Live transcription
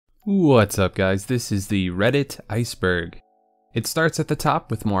What's up guys, this is the Reddit Iceberg. It starts at the top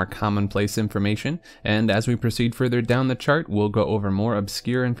with more commonplace information, and as we proceed further down the chart, we'll go over more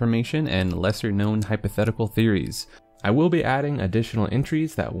obscure information and lesser known hypothetical theories. I will be adding additional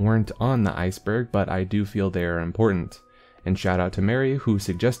entries that weren't on the iceberg, but I do feel they are important. And shout out to Mary who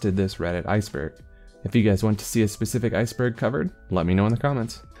suggested this Reddit Iceberg. If you guys want to see a specific iceberg covered, let me know in the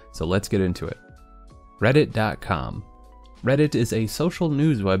comments. So let's get into it. Reddit.com. Reddit is a social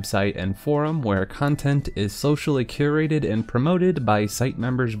news website and forum where content is socially curated and promoted by site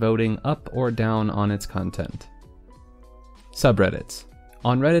members voting up or down on its content. Subreddits.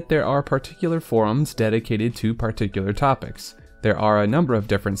 On Reddit there are particular forums dedicated to particular topics. There are a number of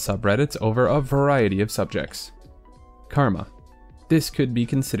different subreddits over a variety of subjects. Karma. This could be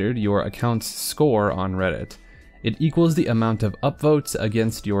considered your account's score on Reddit. It equals the amount of upvotes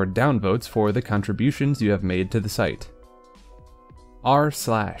against your downvotes for the contributions you have made to the site. r/.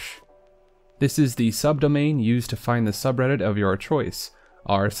 This is the subdomain used to find the subreddit of your choice,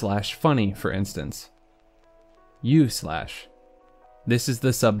 r/funny for instance. u/. This is the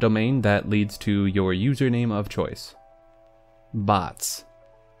subdomain that leads to your username of choice. Bots.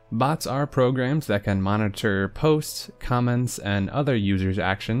 Bots are programs that can monitor posts, comments, and other users'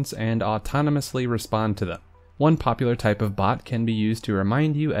 actions and autonomously respond to them. One popular type of bot can be used to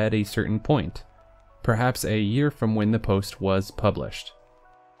remind you at a certain point, perhaps a year from when the post was published.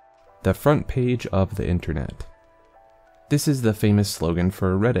 The front page of the internet. This is the famous slogan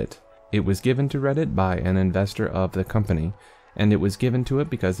for Reddit. It was given to Reddit by an investor of the company, and it was given to it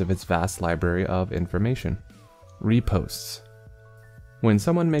because of its vast library of information. Reposts. When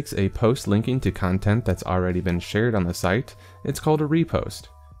someone makes a post linking to content that's already been shared on the site, it's called a repost.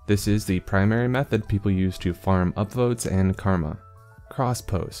 This is the primary method people use to farm upvotes and karma.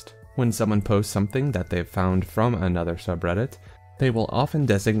 Crosspost. When someone posts something that they've found from another subreddit, they will often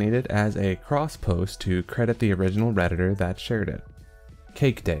designate it as a cross post to credit the original Redditor that shared it.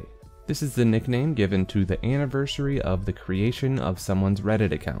 Cake Day. This is the nickname given to the anniversary of the creation of someone's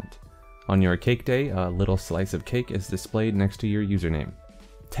Reddit account. On your cake day, a little slice of cake is displayed next to your username.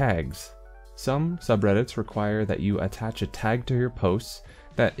 Tags. Some subreddits require that you attach a tag to your posts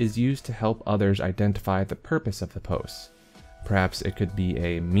that is used to help others identify the purpose of the posts. Perhaps it could be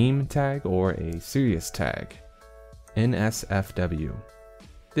a meme tag or a serious tag. NSFW.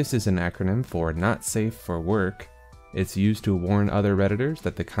 This is an acronym for Not Safe for Work. It's used to warn other Redditors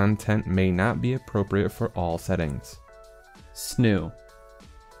that the content may not be appropriate for all settings. Snoo.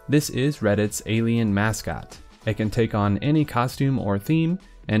 This is Reddit's alien mascot. It can take on any costume or theme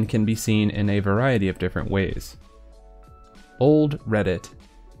and can be seen in a variety of different ways. Old Reddit.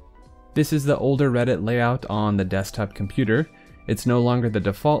 This is the older Reddit layout on the desktop computer. It's no longer the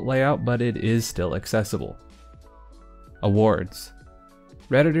default layout, but it is still accessible. Awards.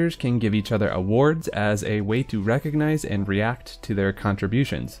 Redditors can give each other awards as a way to recognize and react to their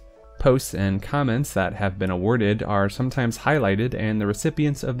contributions. Posts and comments that have been awarded are sometimes highlighted, and the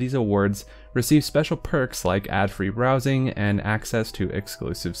recipients of these awards receive special perks like ad-free browsing and access to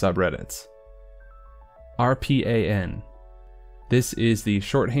exclusive subreddits. RPAN. This is the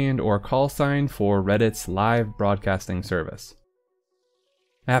shorthand or call sign for Reddit's live broadcasting service.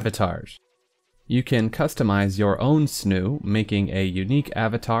 Avatars. You can customize your own snoo, making a unique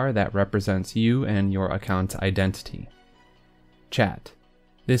avatar that represents you and your account's identity. Chat.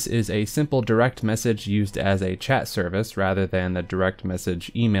 This is a simple direct message used as a chat service rather than the direct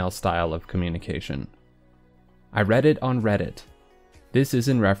message email style of communication. I read it on Reddit. This is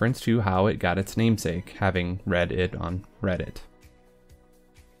in reference to how it got its namesake, having read it on Reddit.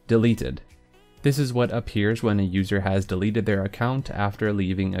 Deleted. This is what appears when a user has deleted their account after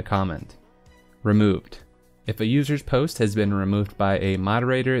leaving a comment. Removed. If a user's post has been removed by a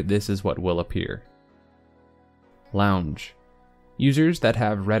moderator, this is what will appear. Lounge. Users that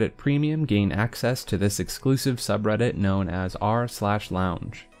have Reddit Premium gain access to this exclusive subreddit known as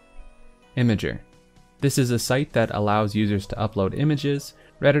r/lounge. Imager. This is a site that allows users to upload images.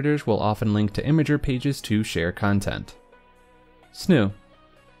 Redditors will often link to Imager pages to share content. Snoo.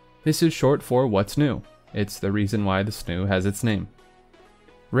 This is short for What's New. It's the reason why the snoo has its name.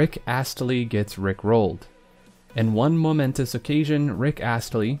 Rick Astley gets Rickrolled. In one momentous occasion, Rick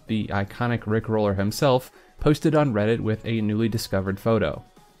Astley, the iconic Rickroller himself, posted on Reddit with a newly discovered photo.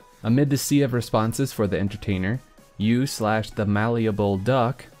 Amid the sea of responses for the entertainer, you/the malleable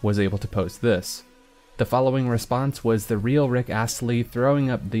duck was able to post this. The following response was the real Rick Astley throwing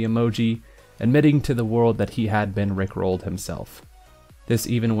up the emoji, admitting to the world that he had been Rickrolled himself. This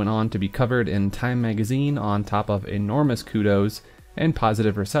even went on to be covered in Time magazine on top of enormous kudos and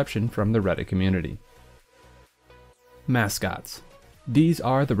positive reception from the Reddit community. Mascots. These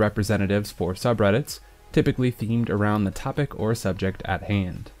are the representatives for subreddits, typically themed around the topic or subject at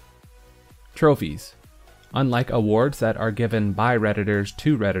hand. Trophies. Unlike awards that are given by Redditors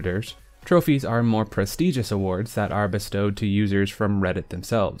to Redditors, trophies are more prestigious awards that are bestowed to users from Reddit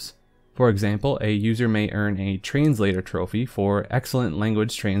themselves. For example, a user may earn a translator trophy for excellent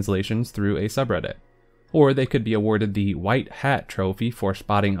language translations through a subreddit. Or they could be awarded the White Hat trophy for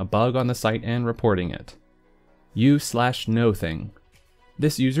spotting a bug on the site and reporting it. You/Nothing.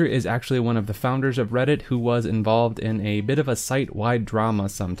 This user is actually one of the founders of Reddit who was involved in a bit of a site-wide drama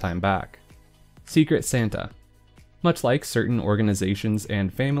some time back. Secret Santa. Much like certain organizations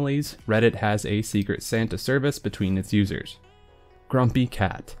and families, Reddit has a Secret Santa service between its users. Grumpy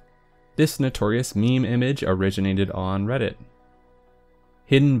Cat. This notorious meme image originated on Reddit.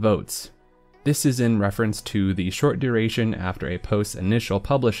 Hidden Votes. This is in reference to the short duration after a post's initial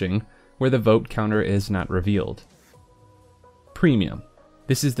publishing, where the vote counter is not revealed. Premium.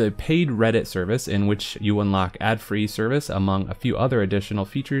 This is the paid Reddit service in which you unlock ad-free service among a few other additional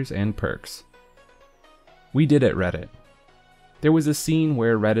features and perks. We did it, Reddit. There was a scene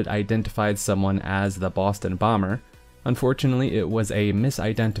where Reddit identified someone as the Boston Bomber. Unfortunately, it was a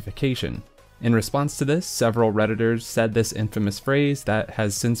misidentification. In response to this, several Redditors said this infamous phrase that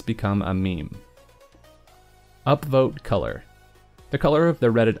has since become a meme. Upvote color. The color of the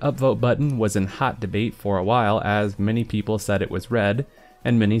Reddit upvote button was in hot debate for a while, as many people said it was red,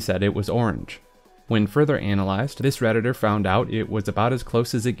 and many said it was orange. When further analyzed, this Redditor found out it was about as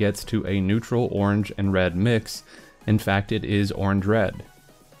close as it gets to a neutral orange and red mix. In fact, it is orange-red.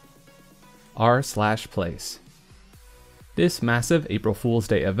 r/place. This massive April Fool's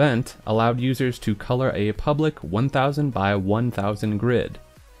Day event allowed users to color a public 1000 by 1000 grid.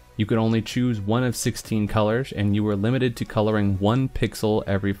 You could only choose one of 16 colors, and you were limited to coloring 1 pixel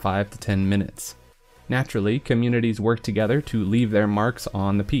every 5 to 10 minutes. Naturally, communities worked together to leave their marks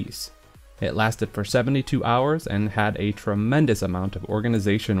on the piece. It lasted for 72 hours and had a tremendous amount of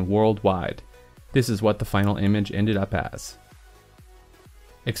organization worldwide. This is what the final image ended up as.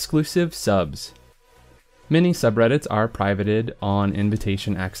 Exclusive subs. Many subreddits are privated on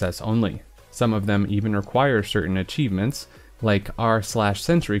invitation access only. Some of them even require certain achievements, like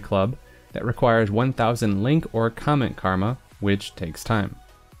r/Century Club, that requires 1000 link or comment karma, which takes time.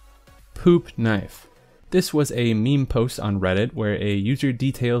 Poop Knife. This was a meme post on Reddit where a user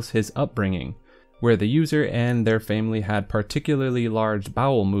details his upbringing, where the user and their family had particularly large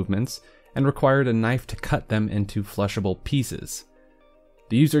bowel movements and required a knife to cut them into flushable pieces.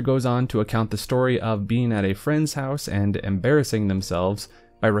 The user goes on to account the story of being at a friend's house and embarrassing themselves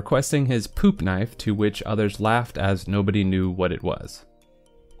by requesting his poop knife, to which others laughed as nobody knew what it was.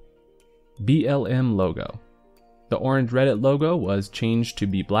 BLM logo. The orange Reddit logo was changed to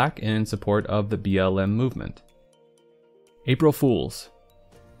be black in support of the BLM movement. April Fools.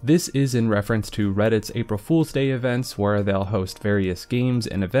 This is in reference to Reddit's April Fool's Day events, where they'll host various games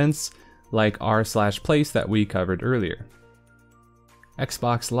and events like r/place that we covered earlier.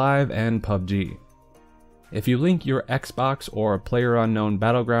 Xbox Live and PUBG. If you link your Xbox or PlayerUnknown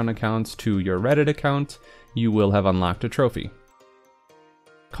Battleground accounts to your Reddit account, you will have unlocked a trophy.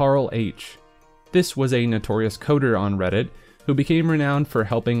 Carl H. This was a notorious coder on Reddit who became renowned for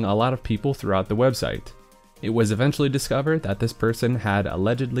helping a lot of people throughout the website. It was eventually discovered that this person had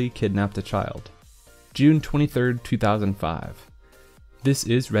allegedly kidnapped a child. June 23, 2005. This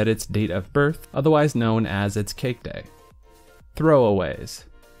is Reddit's date of birth, otherwise known as its cake day. Throwaways.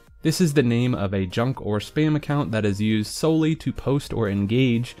 This is the name of a junk or spam account that is used solely to post or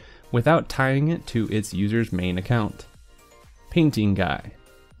engage without tying it to its user's main account. Painting Guy.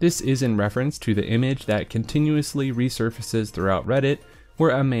 This is in reference to the image that continuously resurfaces throughout Reddit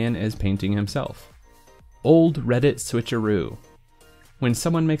where a man is painting himself. Old Reddit Switcheroo. When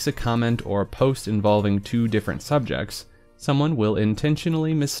someone makes a comment or post involving two different subjects, someone will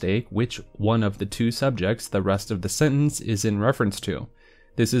intentionally mistake which one of the two subjects the rest of the sentence is in reference to.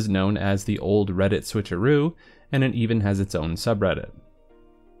 This is known as the Old Reddit Switcheroo, and it even has its own subreddit.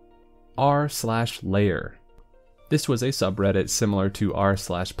 r/layer. This was a subreddit similar to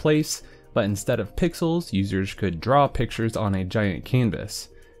r/place, but instead of pixels, users could draw pictures on a giant canvas.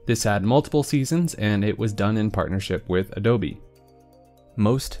 This had multiple seasons, and it was done in partnership with Adobe.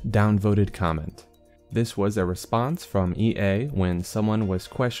 Most downvoted comment. This was a response from EA when someone was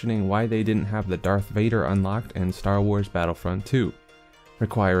questioning why they didn't have the Darth Vader unlocked in Star Wars Battlefront 2,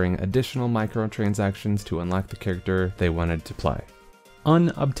 requiring additional microtransactions to unlock the character they wanted to play.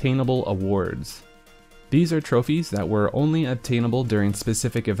 Unobtainable awards. These are trophies that were only obtainable during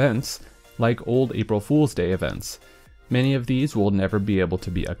specific events, like old April Fool's Day events. Many of these will never be able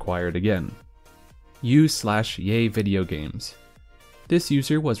to be acquired again. U/Yay video games. This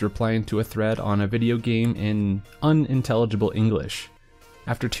user was replying to a thread on a video game in unintelligible English.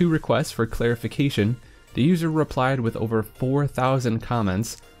 After 2 requests for clarification, the user replied with over 4,000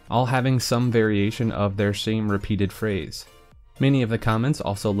 comments, all having some variation of their same repeated phrase. Many of the comments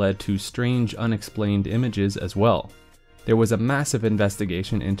also led to strange unexplained images as well. There was a massive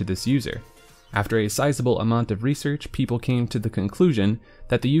investigation into this user. After a sizable amount of research, people came to the conclusion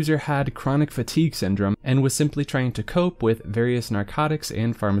that the user had chronic fatigue syndrome and was simply trying to cope with various narcotics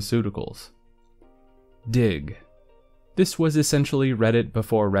and pharmaceuticals. Dig. This was essentially Reddit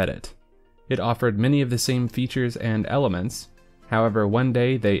before Reddit. It offered many of the same features and elements. However, one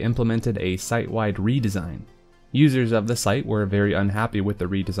day they implemented a site-wide redesign. Users of the site were very unhappy with the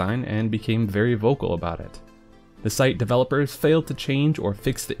redesign and became very vocal about it. The site developers failed to change or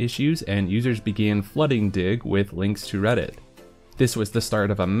fix the issues, and users began flooding Dig with links to Reddit. This was the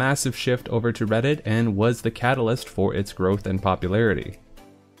start of a massive shift over to Reddit and was the catalyst for its growth and popularity.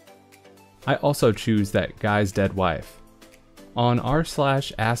 I also choose that guy's dead wife. On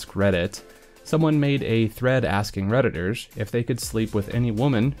r/askreddit, someone made a thread asking Redditors if they could sleep with any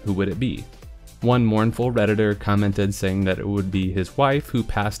woman, who would it be? One mournful Redditor commented saying that it would be his wife who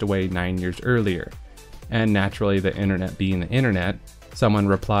passed away 9 years earlier. And naturally, the internet being the internet, someone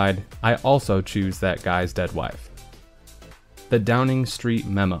replied, "I also choose that guy's dead wife." The Downing Street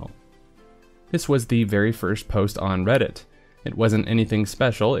Memo. This was the very first post on Reddit. It wasn't anything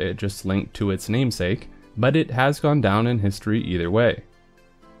special, it just linked to its namesake, but it has gone down in history either way.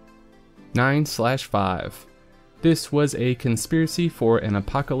 9/5. This was a conspiracy for an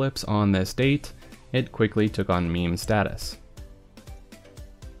apocalypse on this date. It quickly took on meme status.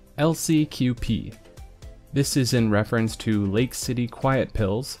 LCQP. This is in reference to Lake City Quiet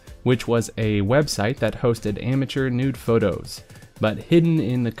Pills, which was a website that hosted amateur nude photos, but hidden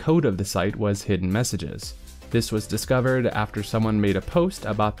in the code of the site was hidden messages. This was discovered after someone made a post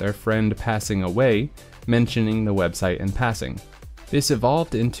about their friend passing away, mentioning the website in passing. This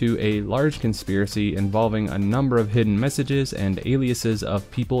evolved into a large conspiracy involving a number of hidden messages and aliases of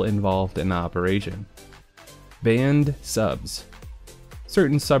people involved in the operation. Banned subs.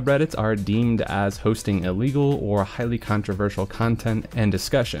 Certain subreddits are deemed as hosting illegal or highly controversial content and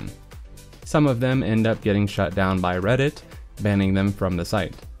discussion. Some of them end up getting shut down by Reddit, banning them from the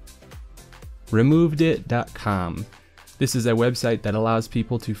site. Removedit.com. This is a website that allows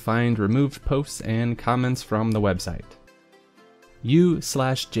people to find removed posts and comments from the website.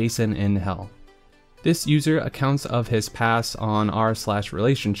 u/JasonInHell. This user accounts of his past on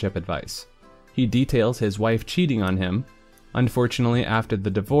r/relationship advice. He details his wife cheating on him. Unfortunately, after the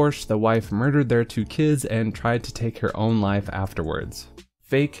divorce, the wife murdered their 2 kids and tried to take her own life afterwards.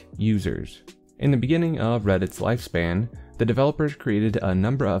 Fake users. In the beginning of Reddit's lifespan, the developers created a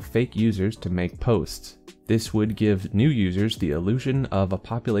number of fake users to make posts. This would give new users the illusion of a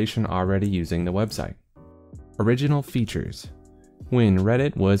population already using the website. Original features. When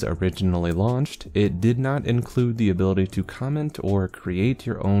Reddit was originally launched, it did not include the ability to comment or create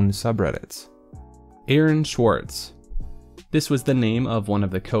your own subreddits. Aaron Swartz. This was the name of one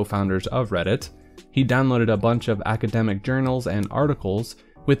of the co-founders of Reddit. He downloaded a bunch of academic journals and articles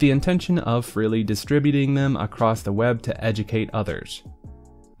with the intention of freely distributing them across the web to educate others.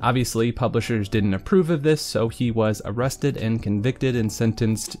 Obviously, publishers didn't approve of this, so he was arrested and convicted and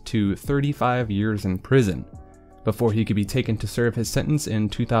sentenced to 35 years in prison. Before he could be taken to serve his sentence in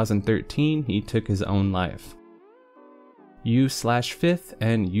 2013, he took his own life. U/5th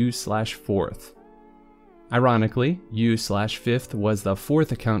and U/4th. Ironically, U/5th was the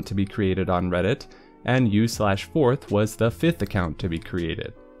 4th account to be created on Reddit, and U/4th was the 5th account to be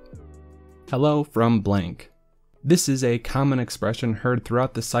created. Hello from blank. This is a common expression heard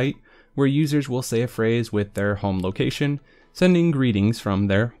throughout the site where users will say a phrase with their home location, sending greetings from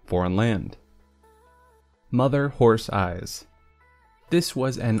their foreign land. Mother Horse Eyes. This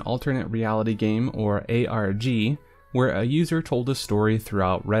was an alternate reality game, or ARG, where a user told a story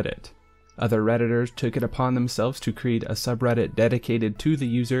throughout Reddit. Other Redditors took it upon themselves to create a subreddit dedicated to the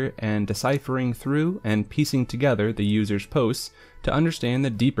user and deciphering through and piecing together the user's posts to understand the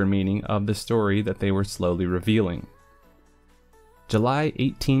deeper meaning of the story that they were slowly revealing. July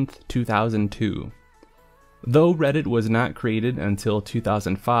 18th, 2002. Though Reddit was not created until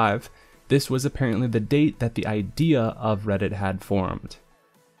 2005, this was apparently the date that the idea of Reddit had formed.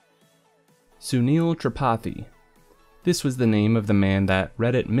 Sunil Tripathi. This was the name of the man that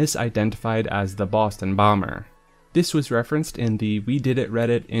Reddit misidentified as the Boston Bomber. This was referenced in the We Did It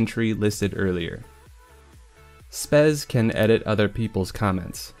Reddit entry listed earlier. Spez can edit other people's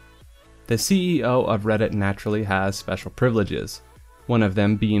comments. The CEO of Reddit naturally has special privileges, one of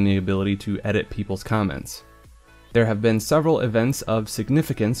them being the ability to edit people's comments. There have been several events of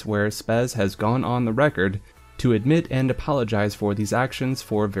significance where Spez has gone on the record to admit and apologize for these actions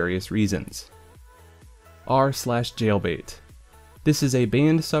for various reasons. r/jailbait. This is a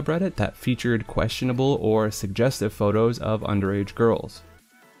banned subreddit that featured questionable or suggestive photos of underage girls.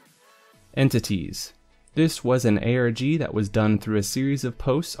 Entities. This was an ARG that was done through a series of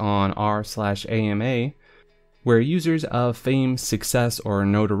posts on r/AMA, where users of fame, success, or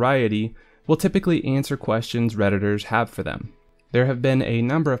notoriety will typically answer questions Redditors have for them. There have been a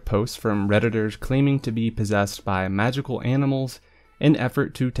number of posts from Redditors claiming to be possessed by magical animals in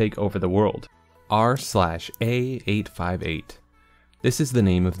effort to take over the world. r/A858. This is the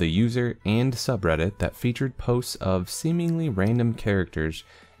name of the user and subreddit that featured posts of seemingly random characters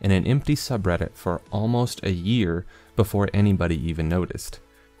in an empty subreddit for almost a year before anybody even noticed.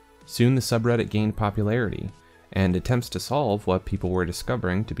 Soon the subreddit gained popularity, and attempts to solve what people were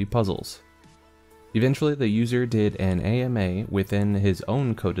discovering to be puzzles. Eventually the user did an AMA within his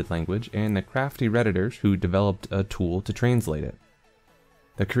own coded language and the crafty Redditors who developed a tool to translate it.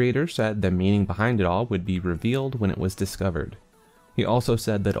 The creator said the meaning behind it all would be revealed when it was discovered. He also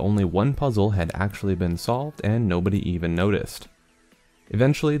said that only one puzzle had actually been solved and nobody even noticed.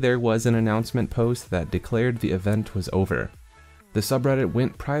 Eventually there was an announcement post that declared the event was over. The subreddit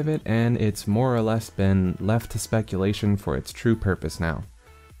went private and it's more or less been left to speculation for its true purpose now.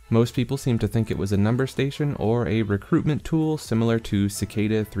 Most people seem to think it was a number station or a recruitment tool similar to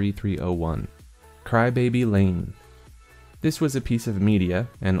Cicada 3301. Crybaby Lane. This was a piece of media,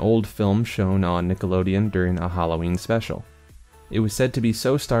 an old film shown on Nickelodeon during a Halloween special. It was said to be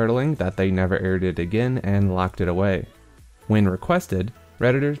so startling that they never aired it again and locked it away. When requested,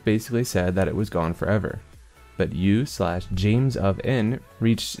 Redditors basically said that it was gone forever. But u/James of N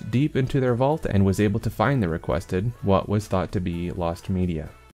reached deep into their vault and was able to find the requested, what was thought to be lost media.